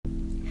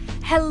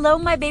Hello,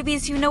 my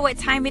babies. You know what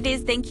time it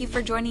is. Thank you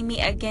for joining me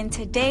again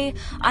today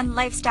on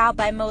Lifestyle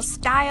by Mo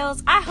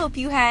Styles. I hope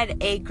you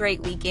had a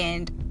great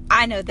weekend.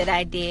 I know that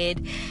I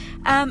did.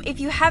 If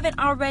you haven't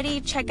already,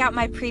 check out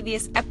my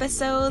previous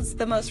episodes.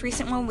 The most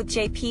recent one with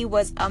JP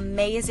was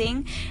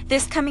amazing.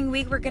 This coming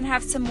week, we're going to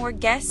have some more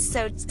guests,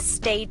 so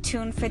stay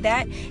tuned for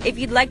that. If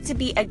you'd like to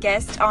be a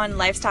guest on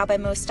Lifestyle by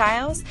Mo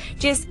Styles,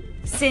 just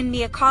send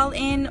me a call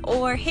in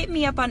or hit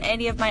me up on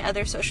any of my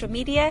other social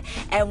media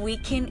and we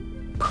can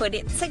put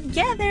it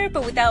together.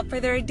 But without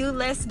further ado,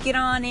 let's get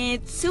on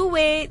into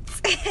it.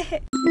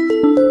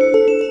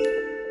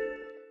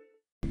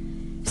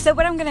 So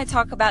what I'm going to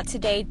talk about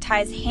today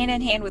ties hand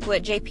in hand with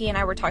what JP and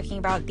I were talking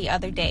about the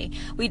other day.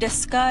 We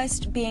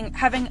discussed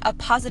having a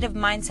positive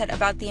mindset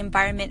about the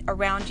environment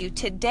around you.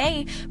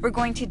 Today, we're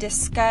going to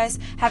discuss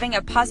having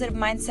a positive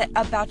mindset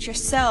about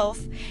yourself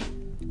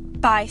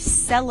by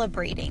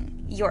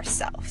celebrating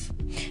yourself.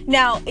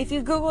 Now, if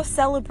you Google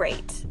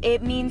celebrate,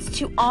 it means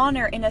to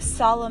honor in a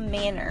solemn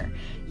manner.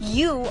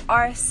 You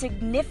are a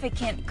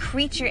significant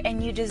creature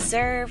and you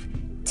deserve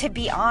to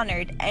be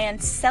honored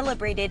and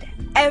celebrated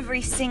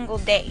every single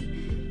day.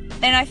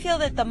 And I feel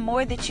that the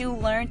more that you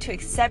learn to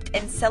accept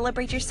and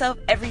celebrate yourself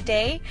every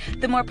day,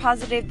 the more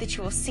positive that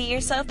you will see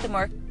yourself, the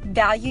more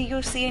value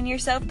you'll see in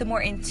yourself, the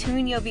more in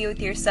tune you'll be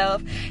with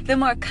yourself, the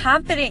more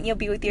confident you'll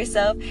be with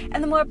yourself,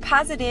 and the more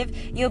positive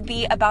you'll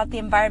be about the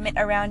environment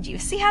around you.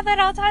 See how that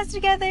all ties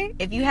together?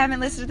 If you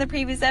haven't listened to the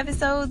previous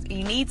episodes,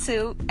 you need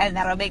to, and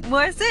that'll make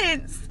more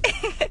sense.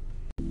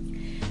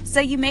 So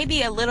you may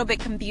be a little bit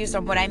confused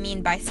on what I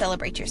mean by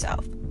celebrate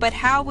yourself, but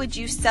how would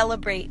you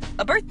celebrate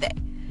a birthday?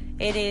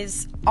 It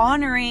is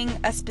honoring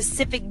a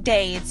specific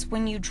day. It's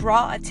when you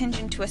draw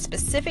attention to a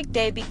specific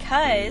day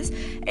because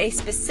a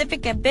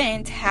specific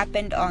event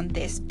happened on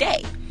this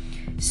day.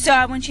 So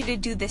I want you to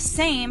do the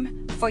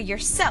same for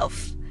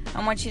yourself.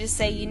 I want you to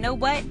say, you know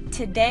what?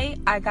 Today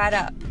I got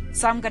up,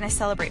 so I'm going to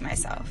celebrate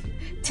myself.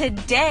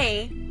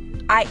 Today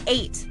I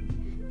ate,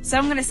 so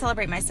I'm going to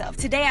celebrate myself.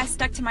 Today I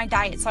stuck to my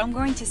diet, so I'm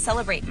going to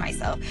celebrate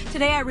myself.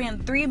 Today I ran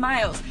 3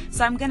 miles,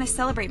 so I'm going to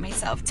celebrate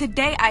myself.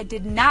 Today I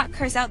did not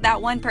curse out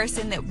that one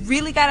person that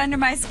really got under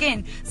my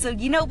skin, so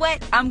you know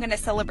what? I'm going to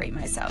celebrate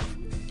myself.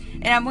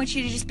 And I want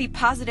you to just be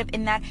positive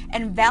in that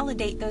and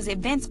validate those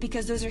events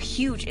because those are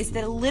huge. It's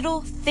the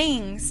little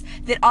things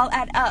that all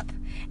add up.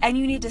 And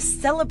you need to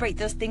celebrate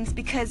those things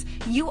because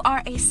you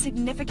are a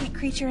significant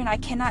creature, and I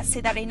cannot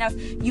say that enough.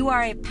 You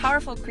are a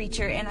powerful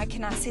creature, and I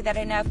cannot say that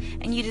enough.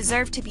 And you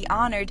deserve to be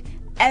honored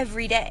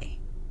every day.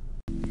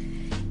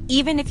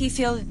 Even if you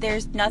feel that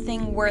there's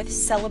nothing worth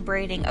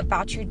celebrating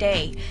about your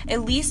day,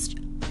 at least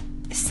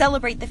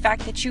celebrate the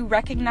fact that you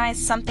recognize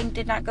something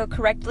did not go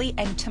correctly,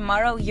 and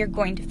tomorrow you're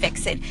going to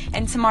fix it,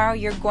 and tomorrow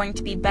you're going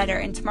to be better,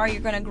 and tomorrow you're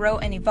going to grow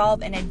and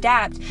evolve and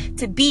adapt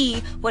to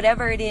be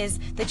whatever it is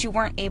that you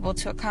weren't able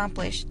to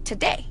accomplish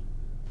today.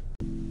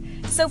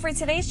 So for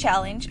today's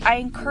challenge, I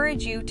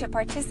encourage you to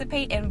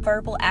participate in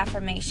verbal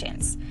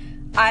affirmations.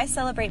 I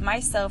celebrate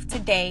myself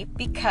today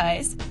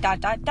because ...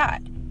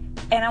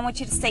 And I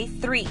want you to say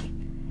 3.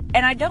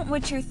 And I don't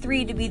want your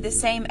 3 to be the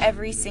same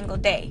every single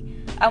day.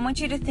 I want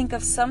you to think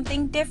of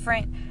something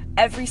different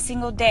every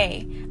single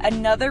day.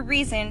 Another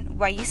reason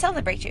why you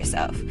celebrate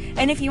yourself.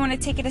 And if you want to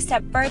take it a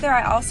step further,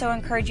 I also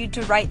encourage you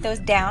to write those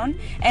down.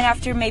 And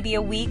after maybe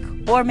a week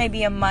or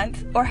maybe a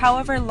month or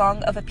however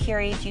long of a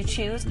period you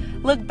choose,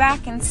 look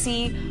back and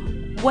see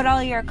what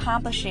all you're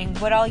accomplishing,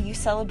 what all you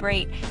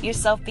celebrate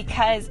yourself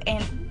because,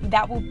 and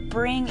that will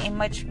bring a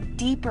much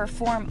deeper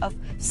form of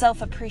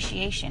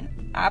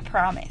self-appreciation. I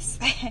promise.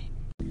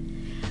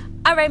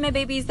 All right, my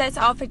babies, that's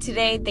all for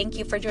today. Thank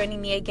you for joining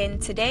me again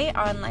today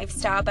on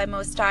Lifestyle by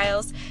Mo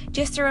Styles.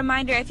 Just a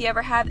reminder, if you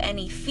ever have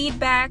any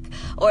feedback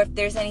or if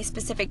there's any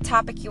specific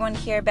topic you want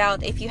to hear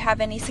about, if you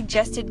have any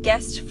suggested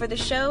guests for the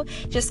show,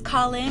 just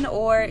call in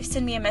or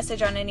send me a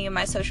message on any of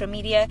my social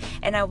media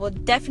and I will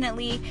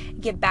definitely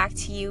get back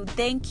to you.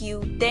 Thank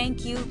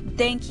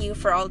you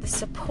for all the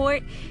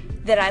support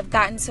that I've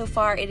gotten so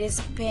far. It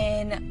has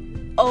been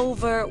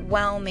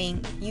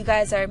overwhelming. You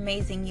guys are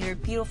amazing. You're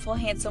beautiful,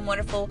 handsome,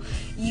 wonderful.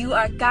 You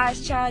are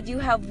God's child. You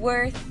have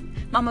worth.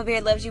 Mama Bear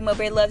loves you, Mo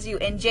Bear loves you,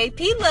 and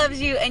JP loves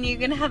you, and you're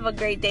gonna have a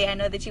great day. I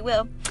know that you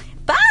will.